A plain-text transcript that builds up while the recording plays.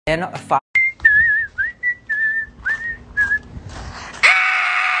In five.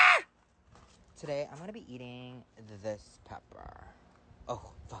 Today I'm gonna be eating this pepper. Oh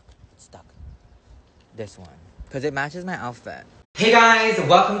fuck, it's stuck. This one, cause it matches my outfit. Hey guys,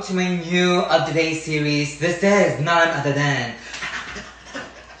 welcome to my new of the day series. This is none other than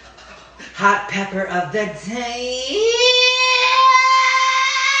hot pepper of the day.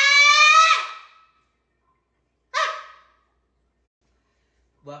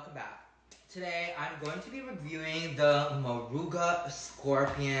 Welcome back. Today, I'm going to be reviewing the Moruga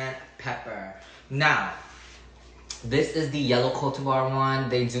Scorpion Pepper. Now, this is the yellow cultivar one.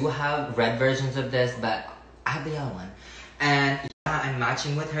 They do have red versions of this, but I have the yellow one. And yeah, I'm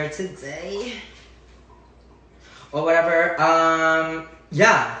matching with her today. Or whatever.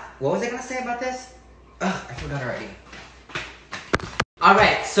 Yeah. What was I gonna say about this? Ugh, I forgot already.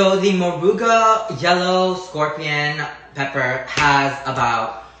 Alright, so the Moruga Yellow Scorpion Pepper has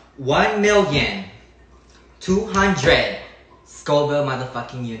about 1,200,000 Scoville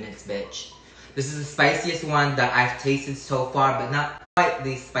motherfucking units, bitch. This is the spiciest one that I've tasted so far, but not quite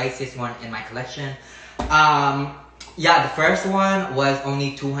the spiciest one in my collection. Yeah, the first one was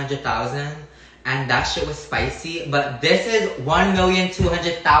only 200,000, and that shit was spicy, but this is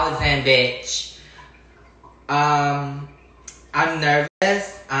 1,200,000, bitch. I'm nervous.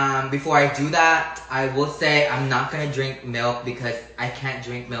 Before I do that, I will say I'm not gonna drink milk because I can't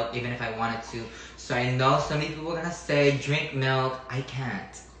drink milk even if I wanted to. So I know so many people are gonna say drink milk. I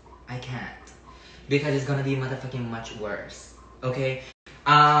can't. Because it's gonna be motherfucking much worse. Okay?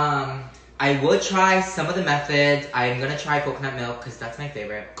 I will try some of the methods. I'm gonna try coconut milk because that's my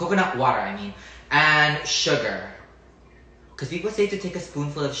favorite. Coconut water, I mean. And sugar. Because people say to take a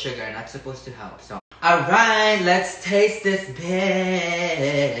spoonful of sugar and that's supposed to help. So alright, let's taste this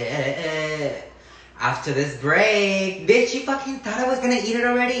bit. After this break. Bitch, you fucking thought I was gonna eat it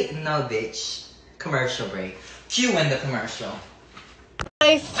already? No, bitch. Commercial break. Cue in the commercial.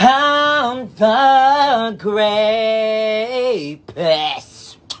 I found the greatest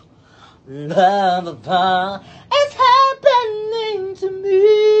love of all is happening to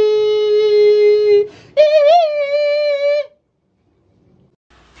me.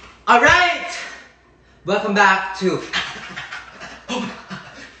 Alright! Welcome back to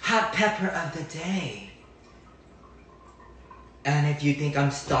hot pepper of the day. And if you think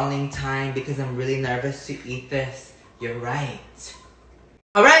I'm stalling time because I'm really nervous to eat this, you're right.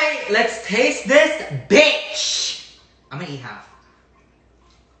 Alright, let's taste this bitch! I'm gonna eat half.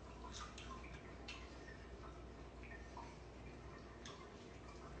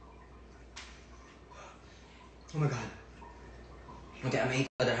 Oh my god. Okay, I'm gonna eat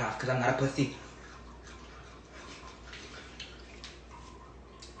the other half because I'm not a pussy.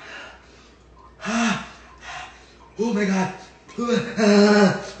 Oh my god. Oh my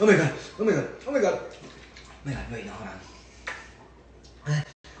god. Oh my god. Oh my god. Oh my god, wait, no, hold on. Okay.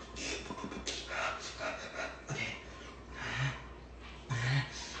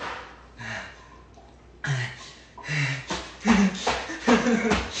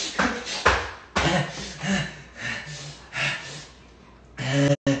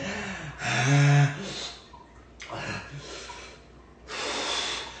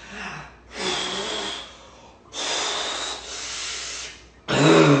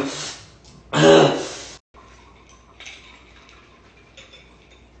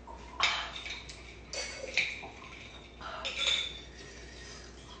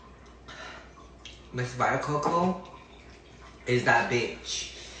 Miss Vita Coco is that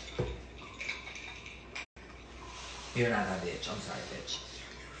bitch. You're not that bitch. I'm sorry, bitch.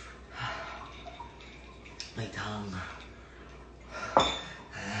 My tongue.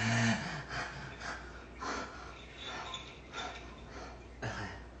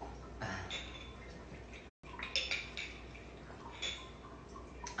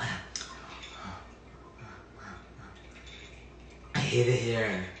 I hate it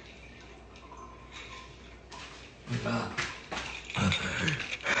here.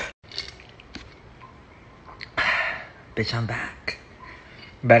 Bitch, I'm back.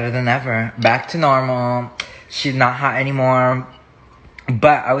 Better than ever. Back to normal. She's not hot anymore.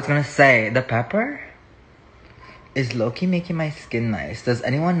 But I was gonna say, the pepper is low-key making my skin nice. Does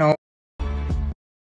anyone know